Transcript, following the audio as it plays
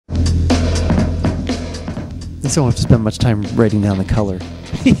guess I won't have to spend much time writing down the color.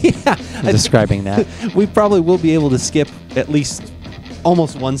 Yeah, Describing that. We probably will be able to skip at least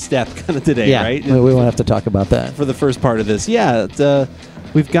almost one step kind of today, Yeah, right? we won't have to talk about that. For the first part of this. Yeah,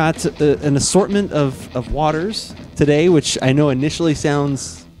 we've got an assortment of waters today, which I know initially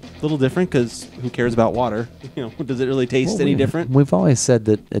sounds a little different because who cares about water? You know, does it really taste any different? We've always said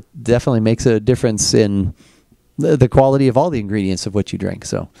that it definitely makes a difference in the quality of all the ingredients of what you drink.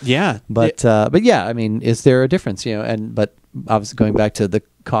 So Yeah, but yeah, I mean, is there a difference? You know, but obviously going back to the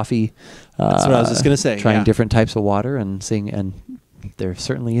coffee. That's what I was just going to say. Trying yeah. different types of water and seeing, and there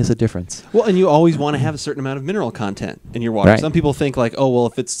certainly is a difference. Well, and you always want to have a certain amount of mineral content in your water. Right. Some people think like, oh,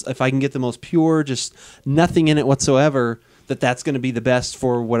 well, if I can get the most pure, just nothing in it whatsoever, that's going to be the best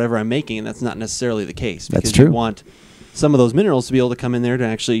for whatever I'm making, and that's not necessarily the case. That's because true. You want some of those minerals to be able to come in there to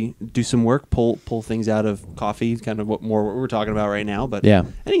actually do some work, pull things out of coffee, kind of what we're talking about right now, but Yeah.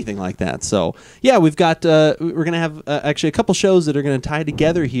 anything like that. So, yeah, we've got we're going to have actually a couple shows that are going to tie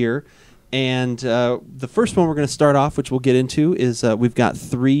together here. And the first one we're going to start off, which we'll get into, is we've got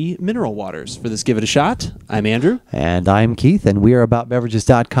 3 mineral waters for this Give It a Shot. I'm Andrew. And I'm Keith, and we are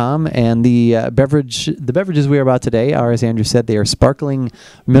AboutBeverages.com. And the beverages we are about today are, as Andrew said, they are sparkling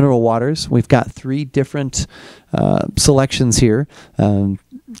mineral waters. We've got 3 different selections here.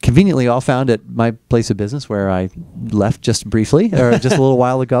 Conveniently all found at my place of business where I left just briefly, or just a little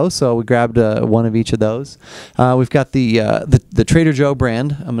while ago. So we grabbed one of each of those. We've got the Trader Joe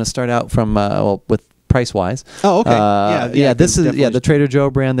brand. I'm going to start out from with price wise. Oh, okay. Yeah. This is the Trader Joe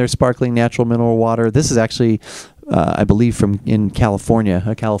brand. Their sparkling natural mineral water. This is actually, I believe, in California,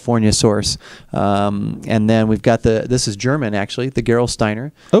 a California source. And then we've got this is German actually, the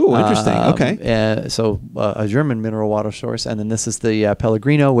Gerolsteiner. Oh, interesting. Okay. So a German mineral water source, and then this is the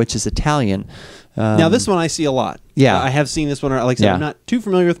Pellegrino, which is Italian. Now this one I see a lot. Yeah. I have seen this one. Like I said, I'm not too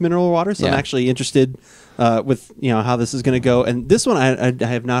familiar with mineral water, so I'm actually interested with how this is going to go. And this one I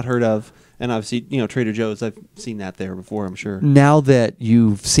have not heard of. And obviously, Trader Joe's, I've seen that there before, I'm sure. Now that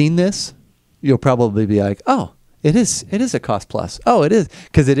you've seen this, you'll probably be like, oh, it is a cost plus. Oh, it is,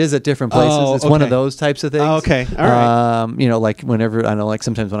 because it is at different places. Oh, it's one of those types of things. Oh, okay, all right. Like whenever, I know, like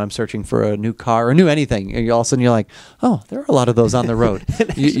sometimes when I'm searching for a new car or new anything, and all of a sudden you're like, oh, there are a lot of those on the road.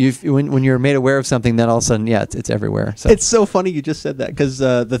 When you're made aware of something, then all of a sudden, it's everywhere. So. It's so funny you just said that, because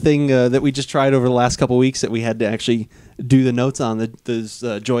the thing that we just tried over the last couple of weeks that we had to actually do the notes on, those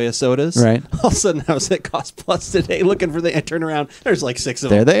Joya sodas. Right. All of a sudden, I was at Cost Plus today looking for I turn around, there's like 6 of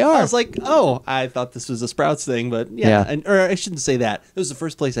them. There they are. I was like, oh, I thought this was a Sprouts thing, but or I shouldn't say that. It was the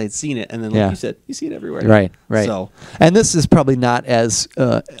first place I had seen it, and then like you said, you see it everywhere. Right. So, and this is probably not as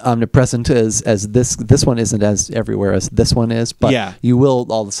omnipresent as this. This one isn't as everywhere as this one is, but you will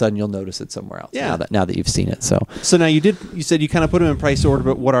all of a sudden you'll notice it somewhere else. Yeah. Now that you've seen it. So now you said you kind of put them in price order,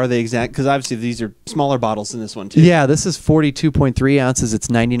 but what are they exact? Because obviously these are smaller bottles than this one too. Yeah, this is 42.3 ounces. It's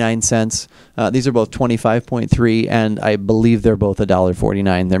 99 cents. These are both 25.3, and I believe they're both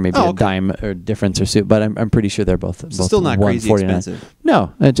 $1.49. There may be a dime or difference or so, but I'm pretty sure they're both still not crazy expensive.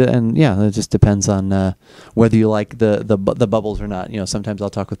 No, it just depends on whether you like the bubbles or not. Sometimes I'll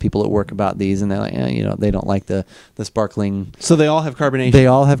talk with people at work about these, and they're like, they don't like the sparkling. So they all have carbonation. They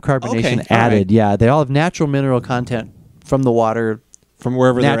all have carbonation added. Right. Yeah, they all have natural mineral content from the water. From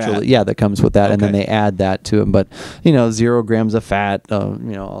wherever they're at. Yeah, that comes with that, and then they add that to them. But 0 grams of fat,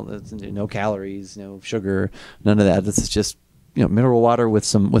 no calories, no sugar, none of that. This is just mineral water with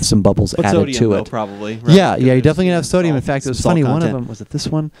some bubbles added sodium, to though, it. Probably. Right? Yeah, you're definitely gonna have sodium. In fact, it was funny. Content. One of them was it this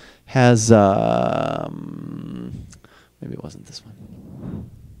one has maybe it wasn't this one.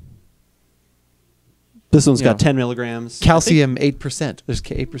 This one's got 10 milligrams. Calcium, 8%. There's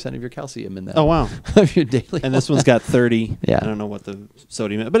 8% of your calcium in that. Oh, wow. Of your daily. And this one's got 30. Yeah. I don't know what the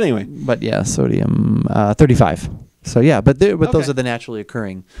sodium is. But anyway. But yeah, sodium, 35. So yeah, but those are the naturally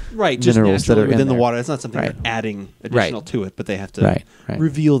occurring minerals that are within in the there. water. It's not something you're adding additional to it, but they have to Right.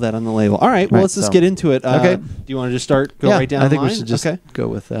 reveal that on the label. All right, well, let's just get into it. Okay. Do you want to just go right down the line? I think we should just go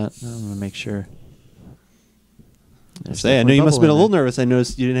with that. I'm going to make sure. I know you must have been a little nervous. I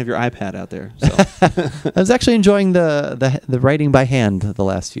noticed you didn't have your iPad out there. So. I was actually enjoying the writing by hand the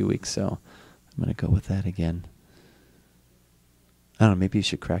last few weeks, so I'm going to go with that again. I don't know. Maybe you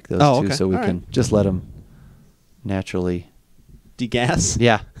should crack those too, so we can just let them naturally degas.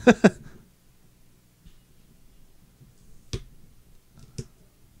 Yeah.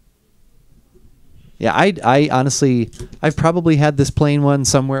 Yeah, I honestly, I've probably had this plain one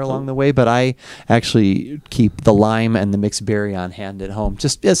somewhere along the way, but I actually keep the lime and the mixed berry on hand at home,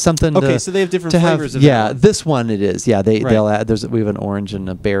 just as something. Okay, so they have different flavors of yeah, that one. this one it is. Yeah, they'll add. We have an orange and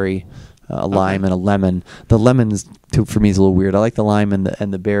a berry a lime and a lemon. The lemon is for me is a little weird. I like the lime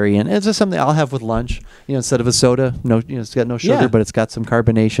and the berry, and it's just something I'll have with lunch. Instead of a soda, it's got no sugar, but it's got some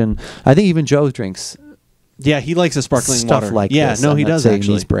carbonation. I think even Joe drinks. Yeah, he likes a sparkling stuff water. like yeah, this. no, I'm he not does saying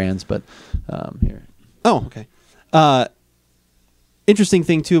actually. these brands, but here. Oh, okay. Interesting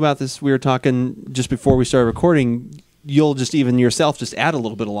thing too about this, we were talking just before we started recording. You'll just even yourself just add a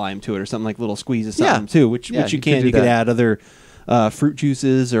little bit of lime to it or something, like a little squeeze of something too, which you can. You could add other fruit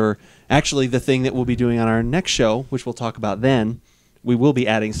juices, or actually the thing that we'll be doing on our next show, which we'll talk about then. We will be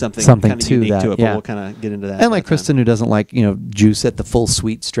adding something kind of to unique that, to it, but we'll kind of get into that. And like Kristen, who doesn't like juice at the full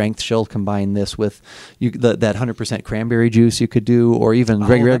sweet strength, she'll combine this with that 100% cranberry juice you could do, or even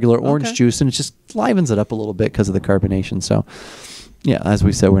regular orange juice, and it just livens it up a little bit because of the carbonation. So, yeah, as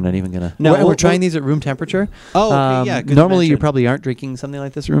we said, we're not even gonna. No, we're trying these at room temperature. Oh, okay, yeah. Good normally, you probably aren't drinking something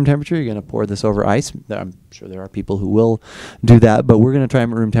like this at room temperature. You're gonna pour this over ice. I'm sure there are people who will do that, but we're gonna try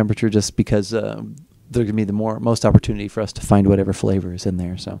them at room temperature just because. There's going to be the most opportunity for us to find whatever flavor is in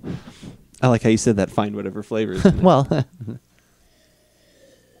there. So, I like how you said that. Find whatever flavor is in there. Well,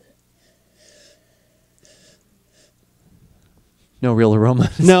 no real aroma.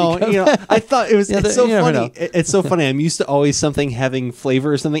 No, I thought it was. It's so funny. Know. It's so funny. I'm used to always something having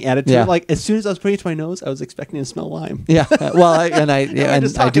flavor or something added to it. Like as soon as I was putting it to my nose, I was expecting to smell lime. Yeah. Well, I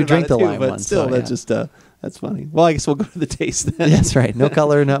do drink the lime but one. Still, so, that's just that's funny. Well, I guess we'll go to the taste then. That's right. No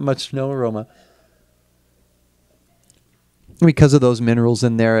color, not much, no aroma. Because of those minerals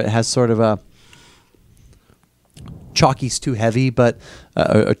in there, it has sort of a chalky's too heavy, but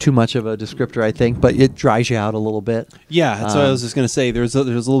or too much of a descriptor, I think. But it dries you out a little bit. Yeah, that's what I was just going to say. There's a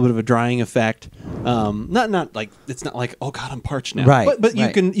little bit of a drying effect. Not like it's not like, oh God, I'm parched now. Right. But you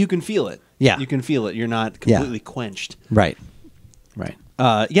can feel it. Yeah. You can feel it. You're not completely quenched. Right.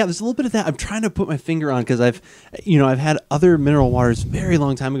 Yeah, there's a little bit of that. I'm trying to put my finger on because I've had other mineral waters very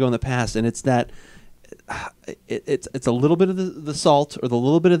long time ago in the past, and it's that. It's a little bit of the salt or the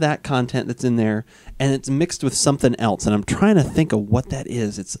little bit of that content that's in there, and it's mixed with something else. And I'm trying to think of what that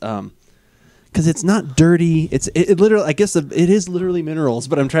is. It's because it's not dirty. It literally, I guess it is literally minerals,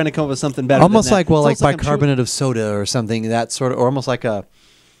 but I'm trying to come up with something better. Almost than like that. like bicarbonate of soda or something. That sort of, or almost like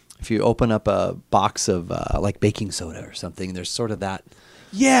if you open up a box of like baking soda or something. There's sort of that.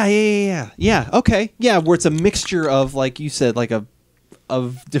 Yeah. Okay. Yeah, where it's a mixture of, like you said,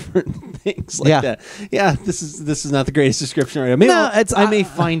 of different things like that. Yeah, this is not the greatest description right now. I may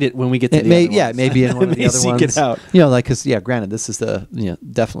find it when we get to the other ones. Yeah, it may be in one of the other ones. It out. Because granted, this is the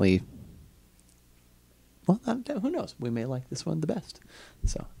definitely. Well, who knows? We may like this one the best.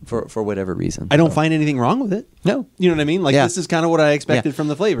 So for whatever reason, I don't find anything wrong with it. No, you know what I mean. This is kind of what I expected from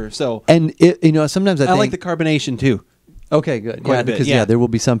the flavor. So and sometimes I think, like the carbonation too. Okay, good. Quite a bit, because there will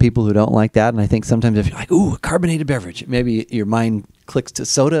be some people who don't like that, and I think sometimes if you're like, ooh, a carbonated beverage, maybe your mind clicks to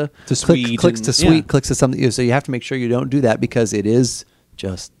soda, to sweet, clicks to sweet, clicks to something. So you have to make sure you don't do that because it is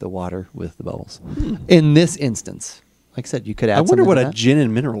just the water with the bubbles. In this instance, like I said, you could add. I wonder what a gin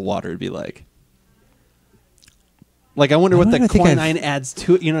and mineral water would be like. I wonder what the quinine adds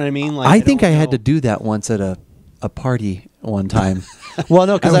to it. You know what I mean? I think I had to do that once at a party one time. Well,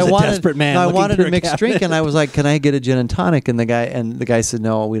 no, because I wanted a mixed drink, and I was like, "Can I get a gin and tonic?" And the guy said,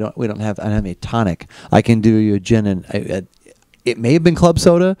 "No, I don't have a tonic. I can do you a gin and it may have been club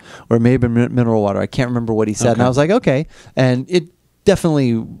soda or it may have been mineral water. I can't remember what he said." And I was like, "Okay," and it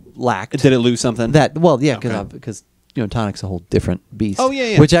definitely lacked. Did it lose something? Because tonic's a whole different beast. Oh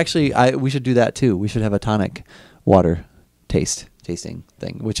yeah. Which actually, we should do that too. We should have a tonic water tasting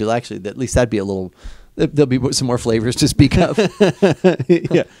thing, which is actually at least that'd be a little. There'll be some more flavors to speak of.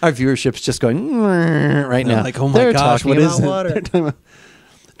 Yeah, our viewership's just going right now. Like, oh my gosh, what is it?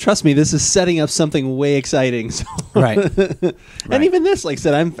 Trust me, this is setting up something way exciting. So. Right. And even this, like I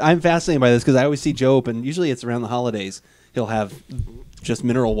said, I'm fascinated by this because I always see Joe open. Usually, it's around the holidays. He'll have just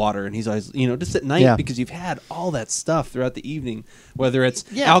mineral water, and he's always, just at night because you've had all that stuff throughout the evening, whether it's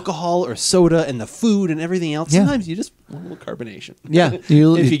alcohol or soda and the food and everything else. Sometimes you just want a little carbonation. Yeah, if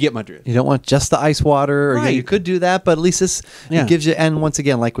you get my drift. You don't want just the ice water, or you could do that, but at least this it gives you. And once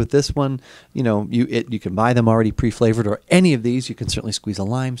again, like with this one, you can buy them already pre-flavored, or any of these. You can certainly squeeze a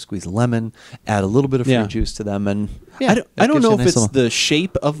lime, squeeze a lemon, add a little bit of fruit juice to them, and I don't know if it's the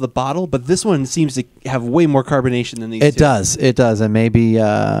shape of the bottle, but this one seems to have way more carbonation than these. It does, and maybe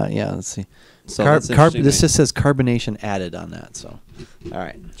let's see. So this just says carbonation added on that. So, all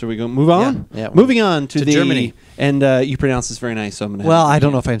right. Should we go move on? Yeah. Moving on to Germany, and you pronounce this very nice. So I'm gonna. Well, I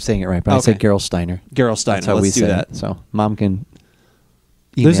don't know if I'm saying it right, but I said Gerolsteiner. Gerolsteiner. That's how Let's we do say that. It. So Mom can.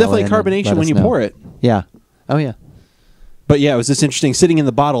 There's definitely carbonation when you pour it. Yeah. Oh yeah. But yeah, it was just interesting. Sitting in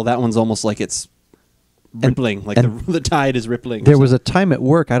the bottle, that one's almost like it's rippling, like the tide is rippling. There was a time at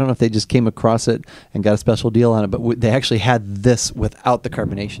work, I don't know if they just came across it and got a special deal on it, but they actually had this without the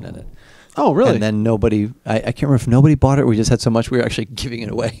carbonation in it. Oh, really? And then I can't remember if nobody bought it or we just had so much we were actually giving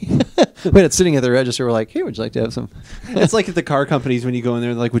it away. We had it sitting at the register. We're like, hey, would you like to have some? It's like at the car companies when you go in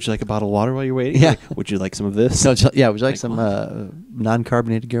there, they're like, would you like a bottle of water while you're waiting? Yeah. Like, would you like some of this? No, would you like some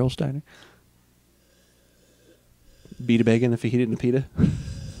non-carbonated Gerolsteiner? Pita bacon, a fajita and a pita.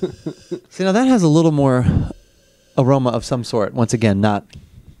 See, now that has a little more aroma of some sort. Once again, not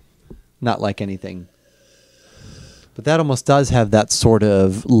like anything. But that almost does have that sort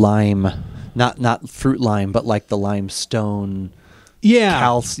of lime, not fruit lime, but like the limestone.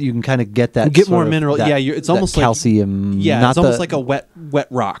 Yeah, you can kind of get that. Get more mineral. It's almost like calcium. Yeah, it's almost like a wet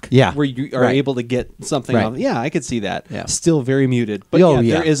rock. Yeah, where you are able to get something. Right. Off. Yeah, I could see that. Yeah. Still very muted, but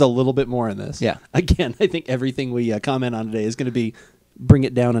there is a little bit more in this. Yeah. Again, I think everything we comment on today is going to be bring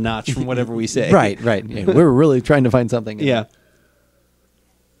it down a notch from whatever we say. Right. Yeah, we're really trying to find something. Yeah.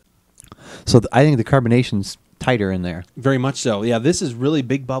 So I think the carbonation's tighter in there. Very much so. Yeah, this is really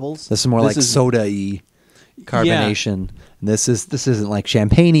big bubbles. This is more like soda-y carbonation. Yeah. This isn't like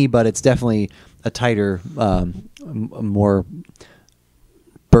champagne-y, but it's definitely a tighter, more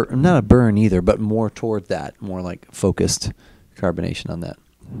not a burn either, but more toward that, more like focused carbonation on that.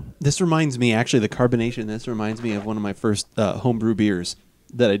 This reminds me, actually, the carbonation. This reminds me of one of my first homebrew beers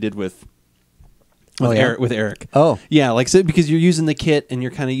that I did with Eric. Oh, yeah, because you're using the kit and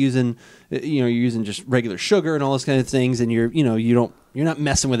you're kind of using, you're using just regular sugar and all those kind of things, and you're not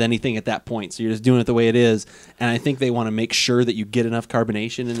messing with anything at that point, so you're just doing it the way it is. And I think they want to make sure that you get enough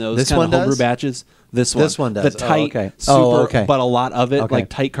carbonation in those kind of homebrew batches. This one does. The tight, but a lot of it, like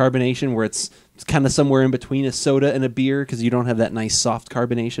tight carbonation, where it's kind of somewhere in between a soda and a beer, because you don't have that nice soft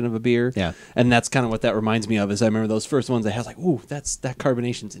carbonation of a beer. Yeah, and that's kind of what that reminds me of. Is I remember those first ones I had, like, ooh, that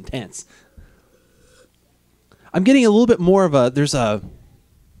carbonation's intense. I'm getting a little bit more of there's a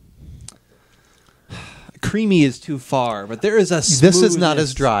creamy is too far, but there is a smoothness. This is not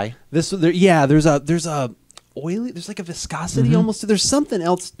as dry. There's a oily, there's like a viscosity almost. There's something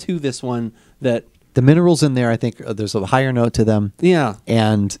else to this one that the minerals in there, I think there's a higher note to them. Yeah.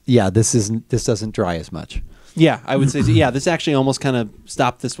 And this doesn't dry as much. Yeah, I would say so. Yeah, this actually almost kind of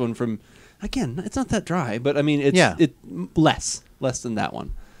stopped this one from, again, it's not that dry, but I mean it's less than that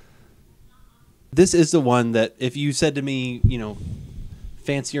one. This is the one that if you said to me,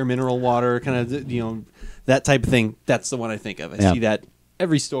 fancier mineral water, kind of, that type of thing, that's the one I think of. I see that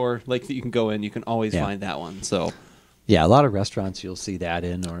every store that you can go in, you can always find that one. So, yeah, a lot of restaurants you'll see that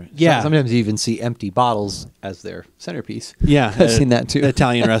in, or sometimes you even see empty bottles as their centerpiece. Yeah, I've seen that too.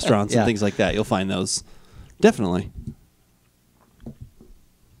 Italian restaurants and things like that, you'll find those. Definitely.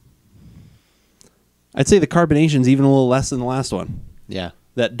 I'd say the carbonation's even a little less than the last one. Yeah.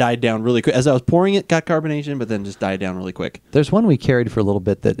 That died down really quick. As I was pouring it, got carbonation, but then just died down really quick. There's one we carried for a little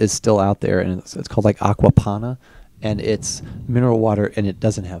bit that is still out there, and it's called like Aqua Panna, and it's mineral water, and it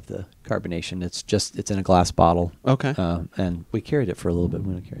doesn't have the carbonation. It's in a glass bottle. Okay. And we carried it for a little bit.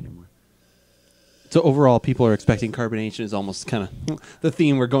 We don't carry it anymore. So overall, people are expecting carbonation is almost kind of the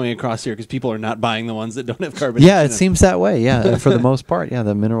theme we're going across here, because people are not buying the ones that don't have carbonation. Yeah, it seems that way. Yeah, for the most part. Yeah,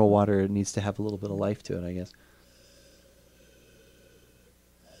 the mineral water needs to have a little bit of life to it, I guess.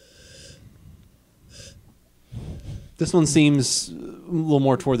 This one seems a little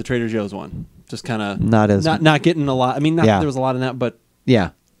more toward the Trader Joe's one. Just kind of not getting a lot. I mean, there was a lot in that, but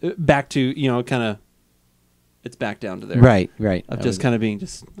back to kind of it's back down to there. Right. Of just kind of being it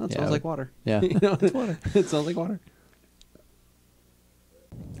smells like water. Yeah, it's water. It smells like water.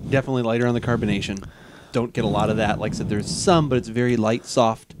 Definitely lighter on the carbonation. Don't get a lot of that. Like I said, there's some, but it's very light,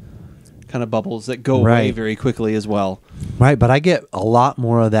 soft kind of bubbles that go away very quickly as well. Right, but I get a lot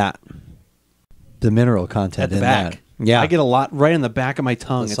more of that. The mineral content at the in back. that. Yeah. I get a lot right on the back of my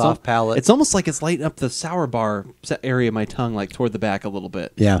tongue. The soft palate. It's almost like it's lighting up the sour bar area of my tongue, like toward the back a little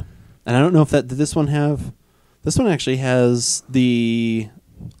bit. Yeah. And I don't know if did this one have... This one actually has the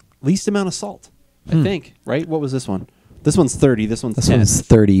least amount of salt, I think. Right? What was this one? This one's 30. This one's 10. This one's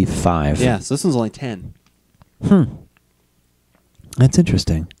 35. Yeah, so this one's only 10. That's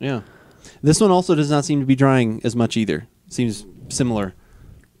interesting. Yeah. This one also does not seem to be drying as much either. Seems similar.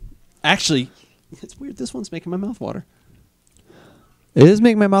 Actually... It's weird. This one's making my mouth water. It is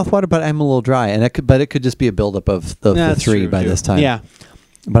making my mouth water, but I'm a little dry, and it could just be a buildup of the three by this time. Yeah,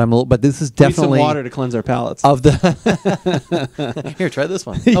 but this is definitely we need some water to cleanse our palates. Of the here, try this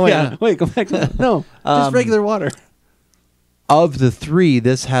one. Oh wait, go back to that. No, just regular water. Of the three,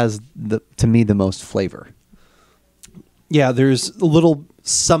 this has to me the most flavor. Yeah, there's a little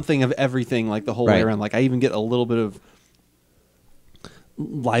something of everything, like the whole way around. Like I even get a little bit of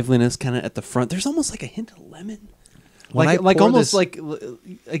liveliness kind of at the front. There's almost like a hint of lemon. When I Like pour almost this- like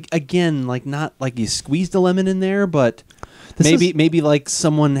again, like not like you squeezed a lemon in there, but This maybe like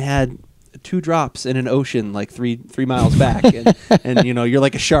someone had 2 drops in an ocean like three miles back, and you know, you're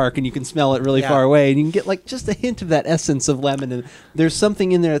like a shark and you can smell it really Yeah. far away, and you can get like just a hint of that essence of lemon. And there's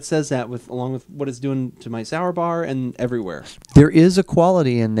something in there that says that along with what it's doing to my sour bar and everywhere. There is a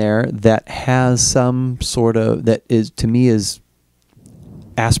quality in there that has some sort of, that is, to me, is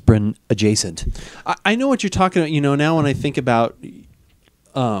aspirin adjacent. I know what you're talking about. You know, now when I think about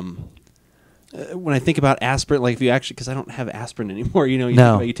aspirin, like if you actually, because I don't have aspirin anymore, you know, you, No.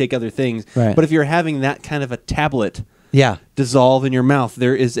 think about, you take other things. Right. But if you're having that kind of a tablet Yeah. dissolve in your mouth,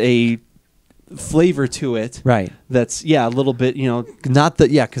 there is a flavor to it. Right. That's, a little bit, you know.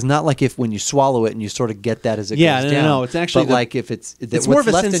 Because not like if when you swallow it and you sort of get that as it Yeah, goes no, down. no, it's actually but like if it's more of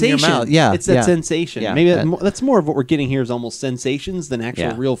a left sensation. in your mouth. Yeah, it's that sensation. Yeah. Maybe that's more of what we're getting here is almost sensations than actual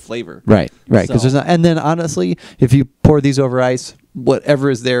Yeah. real flavor. Right. Because So- there's not, and then honestly, if you pour these over ice, whatever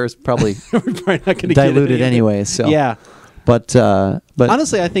is there is probably We're probably not going to diluted anyway. So yeah. but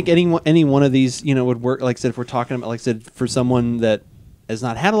Honestly, I think any one of these, you know, would work. Like I said, if we're talking about, like I said, for someone that has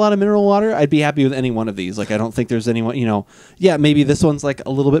not had a lot of mineral water, I'd be happy with any one of these. Like, I don't think there's anyone, you know, maybe this one's like a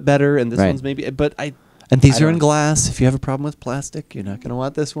little bit better, and this Right. one's maybe, but and these I are in don't- glass. If you have a problem with plastic, you're not going to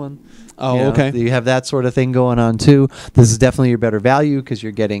want this one. Oh, You know, okay. You have that sort of thing going on too. This is definitely your better value because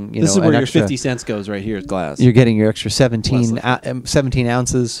you're getting, this is an where your extra, 50 cents goes right here is glass. You're getting your extra 17 Less. 17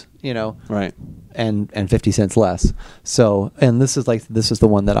 ounces, Right. and 50 cents less. So, and this is the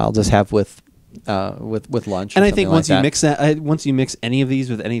one that I'll just have with lunch. And or I think something once like you mix that, once you mix any of these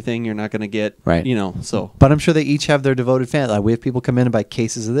with anything, you're not going to get, Right. you know, so. But I'm sure they each have their devoted fans. Like we have people come in and buy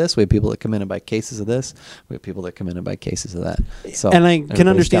cases of this. We have people that come in and buy cases of this. We have people that come in and buy cases of that. So And I can everybody's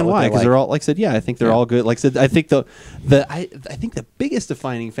understand got what why, they because like. they're all, like I said, I think they're Yeah. all good. Like I said, I think I think the biggest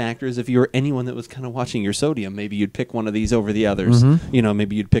defining factor is if you were anyone that was kind of watching your sodium, maybe you'd pick one of these over the others. Mhm. You know,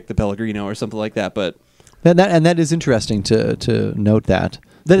 maybe you'd pick the Pellegrino or something like that. But And that is interesting to note that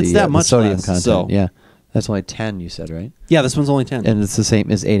it's that the much sodium less, content. so. Yeah, that's only 10. You said, right? yeah, this one's only 10. And it's the same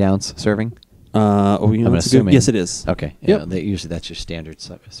as 8-ounce serving. You know, I'm it's a good, assuming. yes, it is. Okay. Yep. Yeah. Usually that's your standard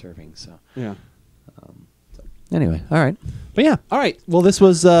serving. So Yeah. anyway, all right. But yeah, all right. Well, this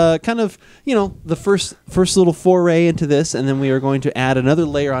was kind of, you know, the first little foray into this, and then we are going to add another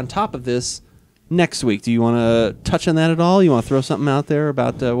layer on top of this next week. Do you want to touch on that at all? You want to throw something out there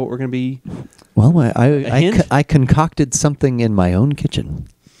about what we're going to be? Well, hint? I concocted something in my own kitchen.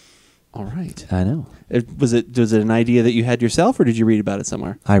 All right. I know. Was it an idea that you had yourself, or did you read about it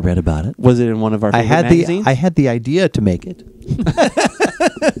somewhere? I read about it. Was it in one of our favorite magazines? I had the idea to make it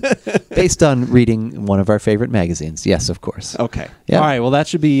based on reading one of our favorite magazines. Yes, of course. Okay. Yeah. All right. Well, that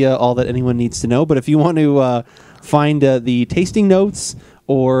should be all that anyone needs to know. But if you want to find the tasting notes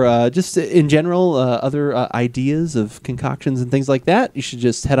or just in general other ideas of concoctions and things like that, you should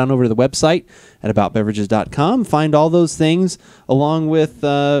just head on over to the website at AboutBeverages.com. Find all those things along with...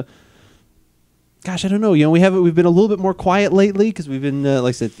 Gosh, I don't know. You know, we've been a little bit more quiet lately because we've been, like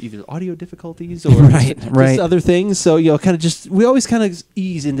I said, either audio difficulties or just other things. So, you know, kind of we always kind of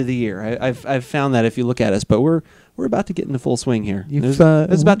ease into the year. I've found that if you look at us, but we're about to get into full swing here. There's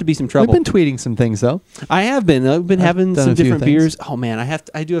about to be some trouble. We've been tweeting some things though. I have been. I've been having done some a few different things. beers. Oh man,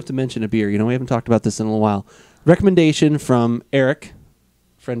 I do have to mention a beer. You know, we haven't talked about this in a little while. Recommendation from Eric,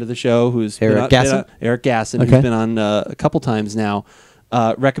 friend of the show, who's Eric Gasson? Eric Gasson, Okay. who's been on a couple times now.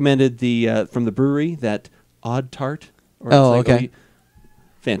 Recommended the from the brewery that Odd Tart. Or Oh, it's like, okay.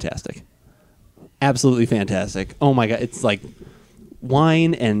 Fantastic. Absolutely fantastic. Oh my god, it's like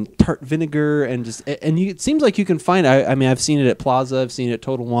wine and tart vinegar and just it seems like you can find. I mean, I've seen it at Plaza. I've seen it at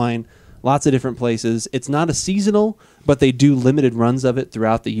Total Wine. Lots of different places. It's not a seasonal, but they do limited runs of it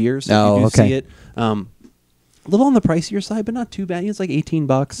throughout the year. So you do see it. A little on the pricier side, but not too bad. It's like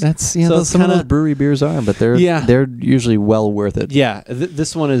 $18. That's So some of kinda- those brewery beers are, but they're usually well worth it. Yeah,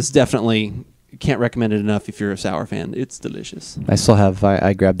 this one is definitely can't recommend it enough if you're a sour fan. It's delicious. I still have.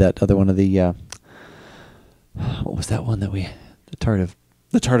 I grabbed that other one of the. What was that one that we? The Tart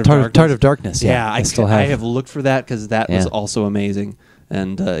of Darkness. Yeah, I still have. I have looked for that because that was Yeah. also amazing,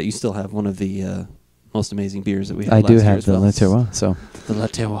 and you still have one of the most amazing beers that we had. I last do year have as the well. Le Terroir. So The Le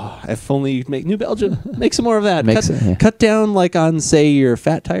Terroir. If only you'd make New Belgium. Make some more of that. Makes it, yeah. Cut down like on say your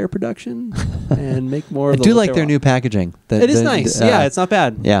Fat Tire production, and make more. I of the do Le like their Terroir. new packaging. It is nice. Yeah, it's not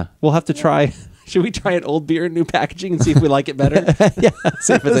bad. Yeah. We'll have to try. Should we try an old beer in new packaging and see if we like it better? Yeah.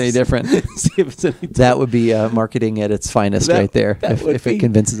 See if it's any different. See if it's any different. That would be marketing at its finest That- right there. that would If it be-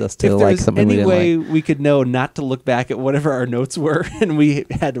 convinces us to If like there's something we any didn't way like. we could know not to look back at whatever our notes were, and we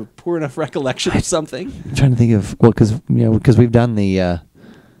had a poor enough recollection of something. I'm trying to think of because we've done the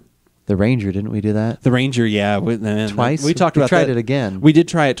The Ranger, didn't we do that? The Ranger, yeah. Twice? We talked We about tried that. it again. We did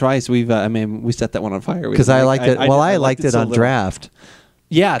try it twice. We set that one on fire. Because I liked it. I liked it so on little. draft.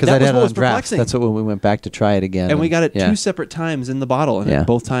 Yeah, Because that I was did it what was on draft. perplexing. That's when we went back to try it again. And we got it yeah. 2 separate times in the bottle, and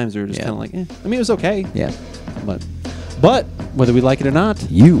both times we were just kind of like, eh. I mean, it was okay. Yeah. But whether we like it or not,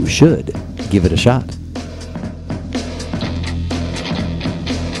 You should give it a shot.